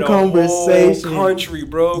whole conversation. Whole country,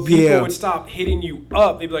 bro. People would stop hitting you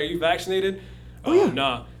up. They'd be like, "Are you vaccinated?"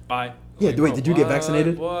 Nah. Bye. Yeah, wait, did you get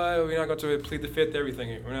vaccinated? What? We're not going to plead the fifth to everything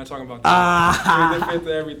here. We're not talking about that. Plead the fifth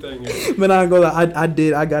to everything here. Man, I ain't gonna lie. I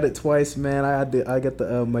did. I got it twice, man. I got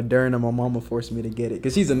the Moderna. My mama forced me to get it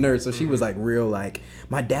because she's a nurse, so she was like real. Like,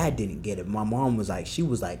 my dad didn't get it. My mom was like, she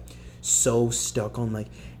was like so stuck on like,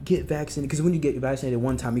 get vaccinated, because when you get vaccinated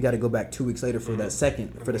one time, you got to go back 2 weeks later for that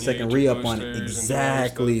second re-up on it.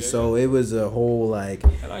 Exactly. So it was a whole like.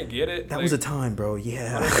 And I get it. That was a time, bro.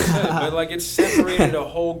 Yeah. 100%, but like, it's separated a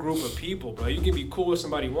whole group of people, bro. You can be cool with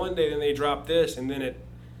somebody one day, then they drop this, and then it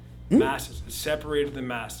masses. It separated the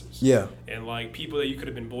masses. Yeah. And like, people that you could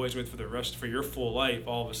have been boys with for your full life,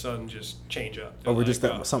 all of a sudden just change up. Over like, just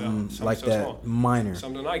that something like so that small. Minor.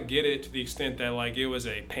 Something. I get it to the extent that like, it was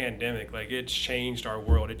a pandemic. Like, it changed our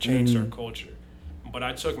world. It changed our culture. But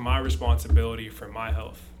I took my responsibility for my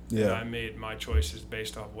health. Yeah. And I made my choices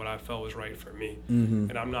based off what I felt was right for me.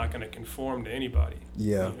 And I'm not going to conform to anybody.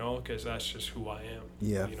 Yeah. You know, because that's just who I am.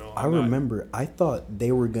 Yeah. You know, I remember I thought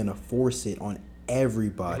they were going to force it on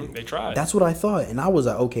everybody. They tried. That's what I thought. And I was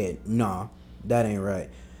like, okay, nah, that ain't right.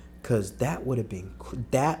 Because that would have been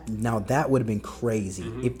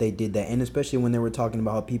crazy if they did that. And especially when they were talking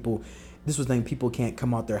about people, this was the thing, people can't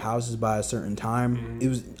come out their houses by a certain time. It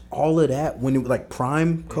was all of that when it was like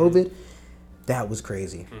prime COVID. That was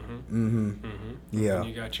crazy. Yeah. And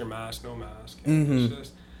you got your mask, no mask.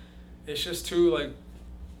 It's just too like,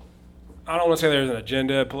 I don't want to say there's an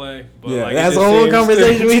agenda at play, but like, that's a whole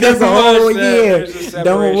conversation. That's a whole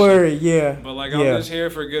Don't worry, But like, I'm just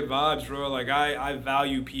here for good vibes, bro. Like, I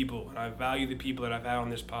value people, and I value the people that I've had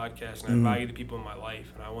on this podcast, and I value the people in my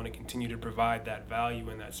life, and I want to continue to provide that value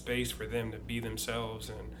and that space for them to be themselves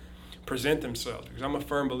and present themselves. Because I'm a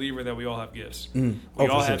firm believer that we all have gifts. We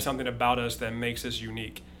all have something about us that makes us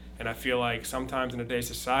unique. And I feel like sometimes in today's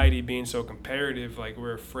society, being so comparative, like,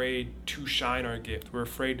 we're afraid to shine our gift. We're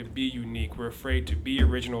afraid to be unique. We're afraid to be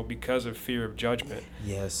original because of fear of judgment.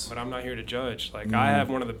 Yes. But I'm not here to judge. Like, I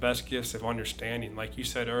have one of the best gifts of understanding. Like you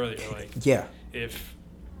said earlier, like, if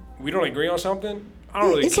we don't agree on something, I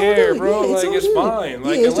don't really care, bro. Like, it's fine.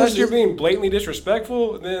 Like, unless you're being blatantly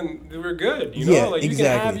disrespectful, then we're good. You know, like, you can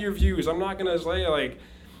have your views. I'm not gonna say like,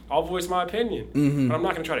 I'll voice my opinion, but I'm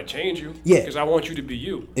not going to try to change you because I want you to be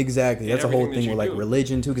you. Exactly. That's a whole thing with like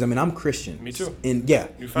religion too, because I mean, I'm Christian. Me too. And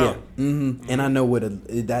you found. And I know what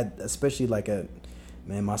that, especially like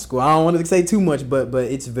my school, I don't want to say too much, but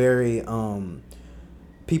it's very,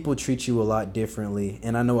 people treat you a lot differently.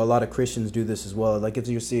 And I know a lot of Christians do this as well. Like, if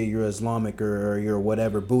you're Islamic or you're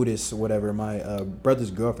whatever, Buddhist or whatever, my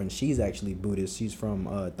brother's girlfriend, she's actually Buddhist. She's from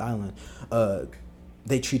Thailand.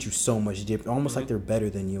 They treat you so much different, almost like they're better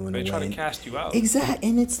than you in a way. They try to cast you out. Exactly,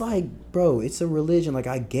 and it's like, bro, it's a religion. Like,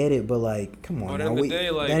 I get it, but like, come on, now.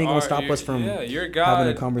 That ain't gonna stop us from your God,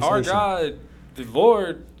 having a conversation. Our God, the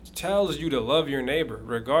Lord, tells you to love your neighbor,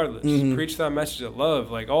 regardless. Preach that message of love.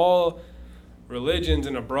 Like, all religions,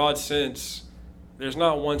 in a broad sense, there's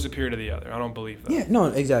not one superior to the other. I don't believe that. Yeah, no,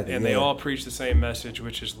 exactly. And they all preach the same message,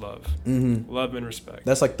 which is love. Love and respect.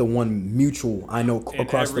 That's like the one mutual I know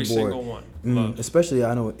across the board. Every single one. Love. Especially,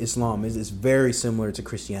 I know Islam is very similar to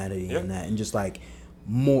Christianity in that, and just like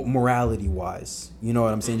morality wise, you know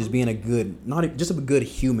what I'm saying? Just being a good, just a good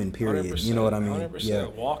human, period. You know what I mean? 100%. Yeah.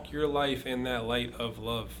 Walk your life in that light of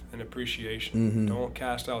love and appreciation. Don't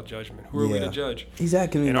cast out judgment. Who are we to judge?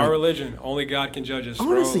 Exactly. In our religion, only God can judge us,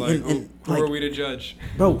 honestly, bro. Like, who are we to judge?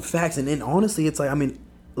 Bro, facts. And honestly, it's like, I mean,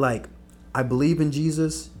 like, I believe in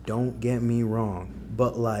Jesus, don't get me wrong,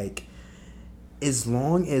 but like, as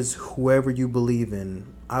long as whoever you believe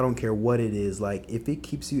in, I don't care what it is, like, if it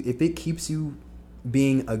keeps you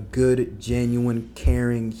being a good, genuine,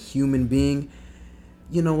 caring human being,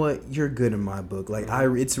 you know what? You're good in my book. Like,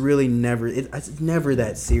 it's really never, it's never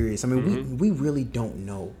that serious. I mean, we really don't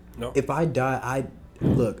know. No. If I die, I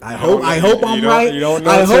hope I'm right.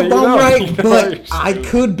 I hope I'm right, but I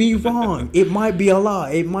could be wrong. It might be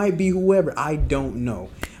Allah. It might be whoever. I don't know.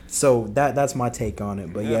 So that's my take on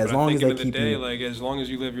it. But as long as they keep you, like as long as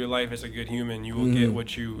you live your life as a good human, you will get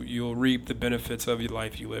what you'll reap the benefits of your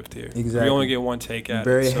life you lived here. Exactly. You only get one take at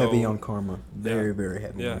very it. heavy on karma. Very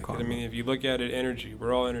heavy on karma. I mean, if you look at it, energy.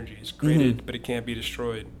 We're all energy. It's created, but it can't be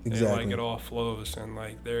destroyed. Exactly. And, like it all flows, and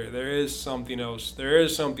like there is something else. There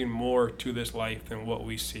is something more to this life than what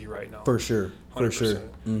we see right now. For sure. 100%.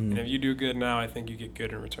 And if you do good now, I think you get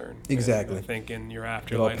good in return. Exactly. And I think in your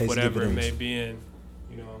afterlife, whatever it may be in,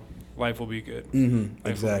 life will be good.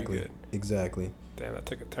 Exactly. Exactly. Damn, that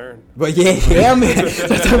took a turn. But man.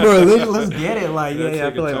 Let's get it. Like,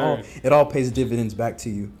 I feel like it all pays dividends back to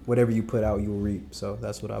you. Whatever you put out, you will reap. So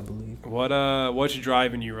that's what I believe. What's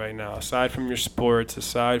driving you right now? Aside from your sports,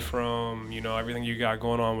 aside from, everything you got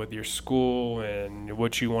going on with your school and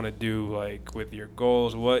what you want to do, like with your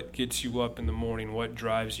goals, what gets you up in the morning? What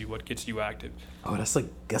drives you? What gets you active? Oh,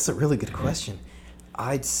 that's a really good question.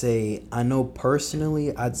 I'd say, I know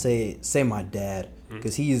personally, I'd say my dad,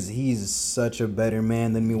 because he's such a better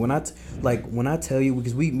man than me. When I tell you,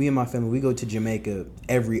 because me and my family, we go to Jamaica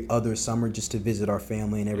every other summer just to visit our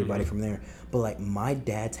family and everybody from there. But like my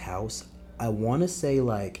dad's house, I want to say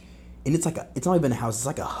like, and it's not even a house, it's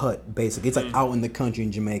like a hut basically. It's like out in the country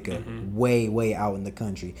in Jamaica, way out in the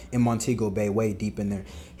country, in Montego Bay, way deep in there.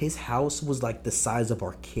 His house was like the size of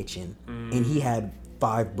our kitchen, and he had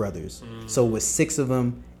 5 brothers. So it was 6 of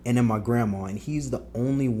them and then my grandma, and he's the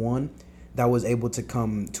only one that was able to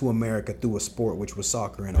come to America through a sport, which was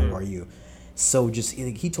soccer and ORU. So just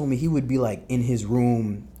he told me he would be like in his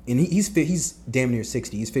room, and he's damn near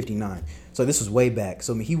 60. He's 59. So this was way back.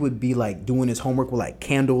 So he would be like doing his homework with like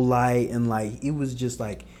candlelight, and like it was just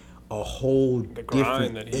like a whole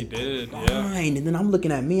grind that he did. Grind. And then I'm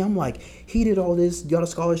looking at me, I'm like, he did all this, got a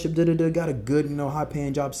scholarship, got a good, high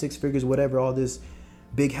paying job, 6 figures, whatever, all this.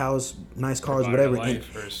 Big house, nice cars, whatever. And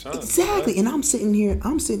exactly. And I'm sitting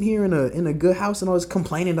here in a good house, and I was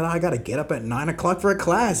complaining that I gotta get up at 9 o'clock for a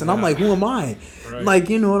class, and I'm like, who am I? Right. Like,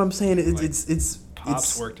 you know what I'm saying?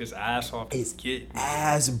 Pops worked his ass off.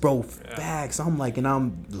 Bro. Facts. I'm like, and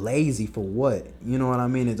I'm lazy for what? You know what I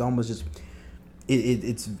mean? It's almost just.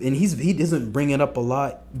 It's and he doesn't bring it up a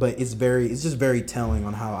lot, but it's just very telling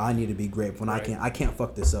on how I need to be grateful, and I can't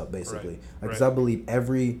fuck this up basically. Because I believe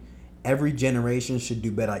every generation should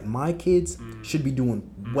do better. Like my kids should be doing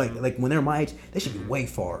like when they're my age, they should be way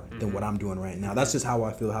far than what I'm doing right now. That's just how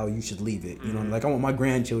I feel. How you should leave it. You know, like I want my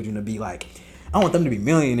grandchildren to be like, I want them to be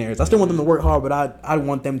millionaires. I still want them to work hard, but I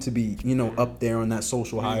want them to be up there on that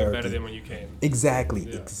social hierarchy. Better than when you came. Exactly.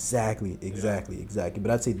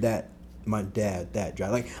 But I'd say that. My dad, that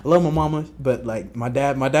drive. Like I love my mama, but like my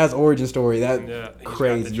dad's origin story,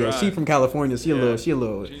 crazy. Yeah, she from California. She a little.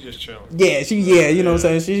 She's just chilling. Yeah, you know what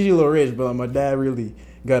I'm saying? She's a little rich, but my dad really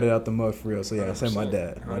got it out the mud for real. So I say my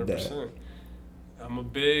dad. 100%. I'm a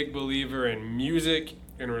big believer in music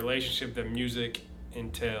and relationship that music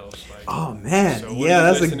entails. Like, oh man, so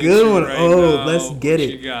that's a good one. Right let's get it.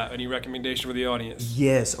 You got any recommendation for the audience?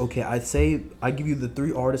 Yes. Okay. I'd say I give you the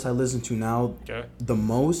 3 artists I listen to now. Okay. The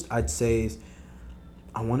most I'd say is,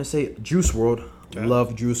 I want to say Juice WRLD. Okay.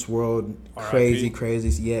 Love Juice WRLD. Crazy.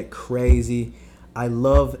 Yeah, crazy. I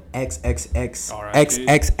love XXX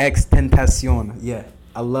Tentacion. Yeah,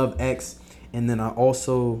 I love X, and then I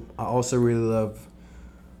also really love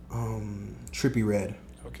Trippie Redd.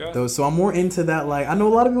 Okay. So I'm more into that. Like I know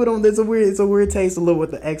a lot of people don't. It's a weird taste a little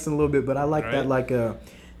with the X and a little bit, but I like that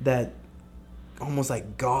that almost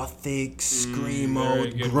like gothic, screamo,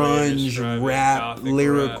 grunge, rap,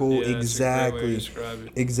 lyrical. Rap. Yeah,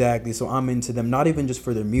 exactly. So I'm into them. Not even just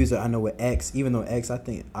for their music. I know with X, even though X, I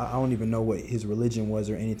think I don't even know what his religion was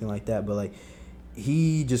or anything like that, but like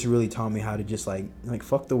he just really taught me how to just like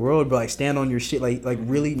fuck the world, but like stand on your shit. Like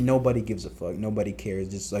really nobody gives a fuck. Nobody cares.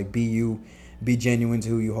 Just like be you. Be genuine to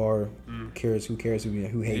who you are. Who cares? Who hates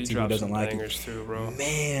you? Who doesn't like you? Too, bro.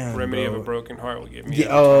 Man, Remedy bro. of a Broken Heart will get me.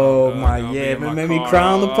 Man, made me cry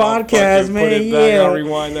on the podcast, man. Put it back. I'll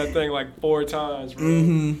rewind that thing like 4 times,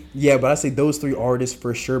 bro. Yeah, but I say those 3 artists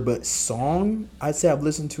for sure. But song, I'd say I've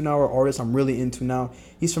listened to now, or artist I'm really into now.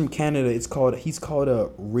 He's from Canada. He's called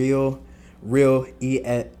a Real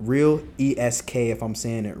ESK, if I'm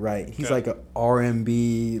saying it right. He's like a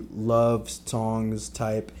R&B love songs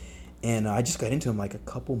type. And I just got into him like a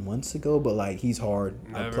couple months ago, but like he's hard.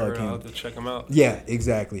 I plug him. I'll have to check him out. Yeah,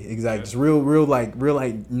 exactly. Yeah. Just real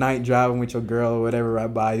night driving with your girl or whatever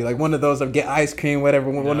right by you, like one of those get ice cream, whatever.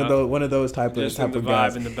 One of those type of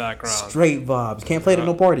guys. In the background. Straight vibes. Can't play it at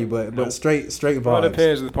no party, but straight vibes. Well, it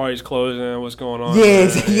depends if the party's closing and what's going on.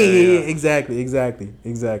 Yeah, exactly.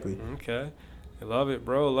 Okay. Love it,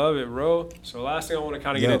 bro. Love it, bro. So last thing I want to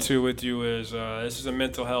kind of get into with you is this is a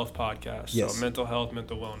mental health podcast. Yes. So mental health,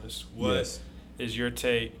 mental wellness. What is your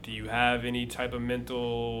take? Do you have any type of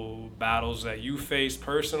mental battles that you face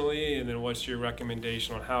personally? And then what's your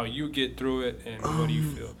recommendation on how you get through it, and what do you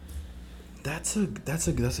feel? That's a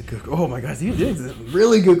good. Oh my gosh, these are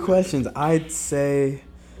really good questions. I'd say,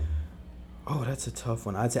 that's a tough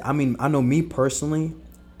one. I mean, I know me personally,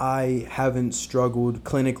 I haven't struggled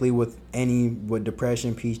clinically with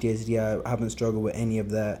depression, PTSD. I haven't struggled with any of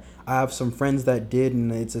that. I have some friends that did,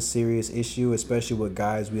 and it's a serious issue, especially with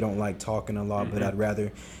guys. We don't like talking a lot, but I'd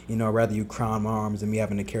rather you crown my arms than me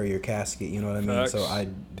having to carry your casket. You know what I mean? Facts. So I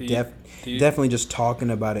definitely just talking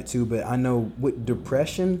about it too. But I know with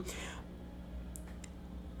depression,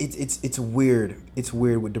 it's weird. It's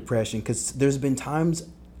weird with depression because there's been times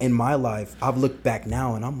in my life I've looked back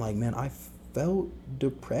now and I'm like, man, I felt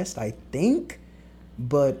depressed, I think,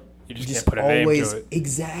 but you just can't put a name to it.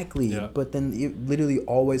 Exactly. Yeah. But then it literally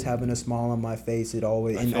always having a smile on my face,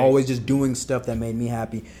 always just doing stuff that made me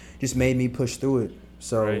happy, just made me push through it.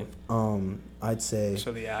 So right. I'd say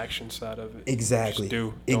the action side of it. Exactly.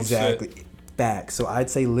 Don't exactly. Sit. Back. So I'd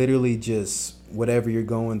say literally just whatever you're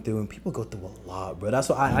going through, and people go through a lot, bro. That's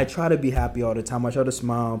why I try to be happy all the time. I try to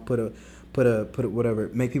smile, put a whatever,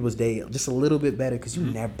 make people's day just a little bit better, because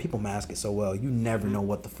people mask it so well. You never know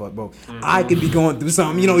what the fuck, bro. I could be going through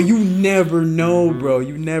something, you never know, bro.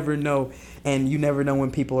 You never know. And you never know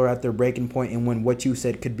when people are at their breaking point, and when what you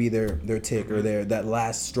said could be their tick or that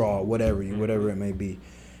last straw, whatever it may be.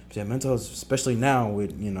 But yeah, mental health, especially now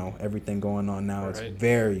with everything going on now, it's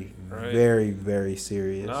very, very, very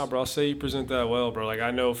serious. Nah, bro, I'll say you present that well, bro. Like,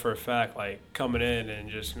 I know for a fact, like, coming in and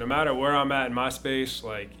just no matter where I'm at in my space,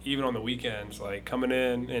 like, even on the weekends, like, coming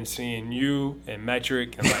in and seeing you and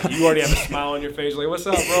Metric, and, like, you already have a smile on your face. Like, what's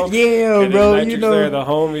up, bro? Yeah, and bro, Metric's there, the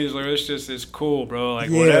homies, like, it's cool, bro. Like,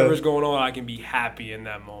 whatever's going on, I can be happy in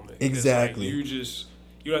that moment. Exactly. Like,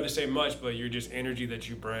 you don't have to say much, but you're just energy that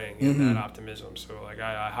you bring and that optimism. So, like,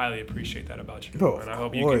 I highly appreciate that about you. Bro, and I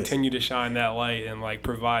hope you continue to shine that light and, like,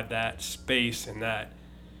 provide that space and that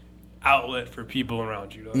outlet for people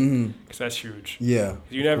around you, because that's huge. Yeah.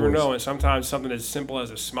 You never know, and sometimes something as simple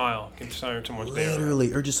as a smile can turn someone's day around.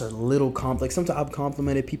 Literally, or just a little like sometimes I've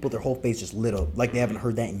complimented people, their whole face just lit up, like they haven't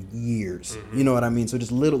heard that in years. You know what I mean? So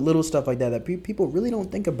just little stuff like that people really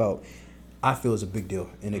don't think about. I feel is a big deal,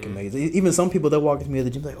 and it can make it. Even some people that walk into me at the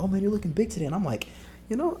gym like, "Oh man, you're looking big today," and I'm like,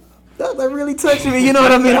 that really touched me. You know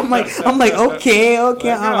what I mean? I'm like, okay,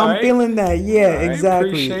 I'm feeling that. Yeah,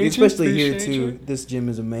 exactly. Especially here too. This gym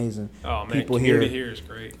is amazing. Oh man, people community here is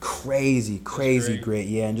great. Crazy great.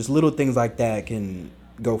 Yeah, and just little things like that can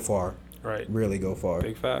go far. Right. Really go far.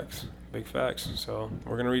 Big facts. So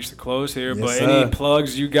we're gonna reach the close here. Yes, but sir. Any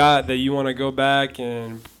plugs you got that you want to go back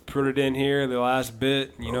and put it in here, the last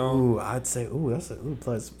bit, Ooh, I'd say, that's a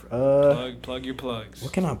plus. Plug your plugs.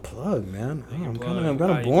 What can I plug, man? I'm kind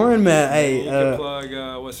of boring, man. Hey, you can plug.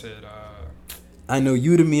 What's it? I know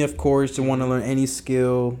Udemy, of course. To want to learn any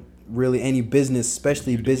skill, really any business,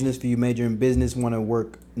 especially business. If you major in business, want to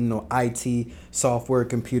work, IT, software,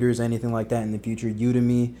 computers, anything like that in the future.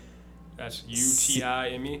 Udemy. That's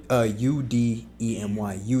UTIME? UDEMY.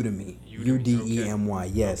 Udemy.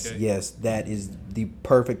 UDEMY. Yes. That is the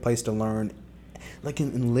perfect place to learn. Like,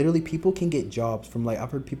 and literally people can get jobs from, like,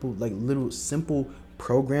 I've heard people, like, little simple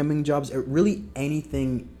programming jobs, really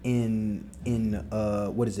anything in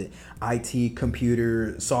what is it? IT,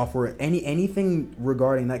 computer, software, anything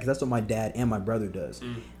regarding that, because that's what my dad and my brother does.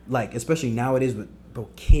 Like, especially nowadays with, bro,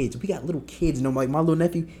 kids. We got little kids, like my little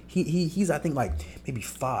nephew, he's I think like maybe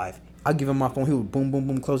 5. I'll give him my phone. He would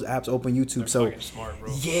boom, close apps, open YouTube. They're fucking smart,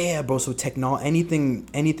 bro. Yeah, bro. So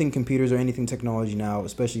anything computers or anything technology now,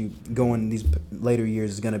 especially going these later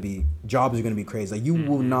years, jobs are gonna be crazy. Like, you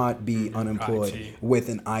will not be unemployed with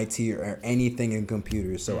an IT or anything in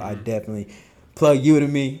computers. So I definitely plug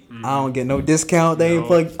Udemy. I don't get no discount. They ain't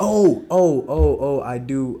plug. I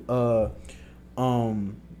do.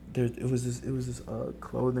 It was this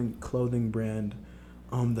clothing brand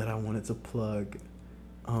that I wanted to plug.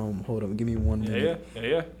 Hold on, give me 1 minute.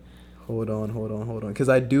 Yeah. Hold on, because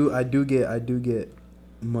I do get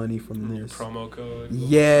money from this promo code.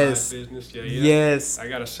 Yes. Business. Yeah. Yes. I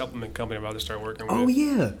got a supplement company I'm about to start working with. Oh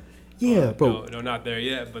yeah, bro. No, not there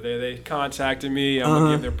yet, but they contacted me. I'm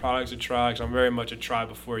gonna give their products a try, because I'm very much a try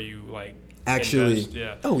before you, like, actually. Invest,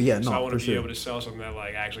 yeah. Oh yeah, So I no, want for to be sure. able to sell something that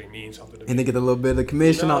like actually means something to me. And they get a little bit of the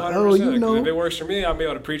commission. You know, On, oh, you 'cause know. if it works for me, I'll be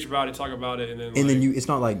able to preach about it, talk about it, and then And then like, it's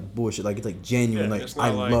not like bullshit. Like it's like genuine. yeah, Like it's not I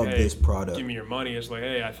like, love hey, this product. give me your money. It's like,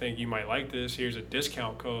 hey, I think you might like this. Here's a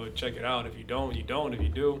discount code. Check it out. If you don't, you don't. If you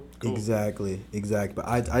do, cool. Exactly. But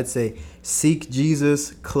I'd say Seek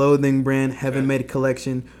Jesus clothing brand, Heaven Made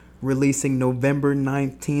collection, releasing November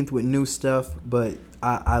 19th with new stuff. But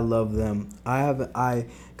I love them. I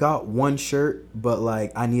got one shirt, but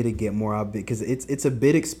like I need to get more out because it's a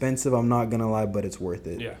bit expensive. I'm not gonna lie, but it's worth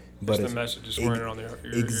it. Yeah. But it's the message is wearing it on your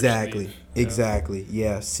exactly, sleeve. exactly.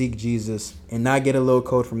 Yeah, Seek Jesus, and I get a little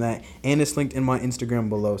code from that, and it's linked in my Instagram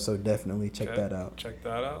below. So definitely check that out. Check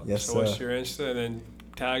that out. Yes, so what's sir. your Insta, and then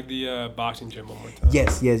tag the boxing gym one more time.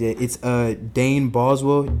 Yes. It's Dane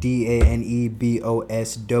Boswell,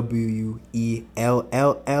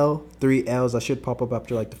 DaneBoswell, 3 L's. I should pop up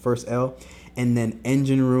after like the first L, and then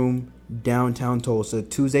Engine Room downtown Tulsa,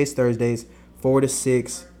 Tuesdays, Thursdays, 4 to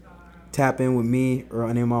 6. Tap in with me or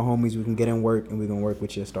any of my homies. We can get in work and we can work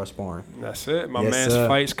with you and start sparring. That's it. My Yes, man's sir.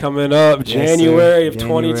 fight's coming up January of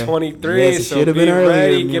 2023. Yes, it so should have be been earlier,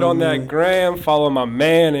 ready. Get on man. that gram. Follow my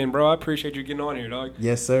man. And, bro, I appreciate you getting on here, dog.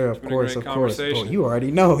 Yes, sir. Of been a course. great Of course. Oh, conversation. you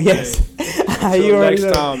already know. Yes. Till You already next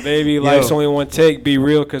know. time, baby. Life's only one take. Be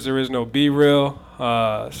real because there is no be real.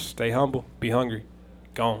 Stay humble. Be hungry.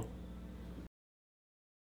 Gone.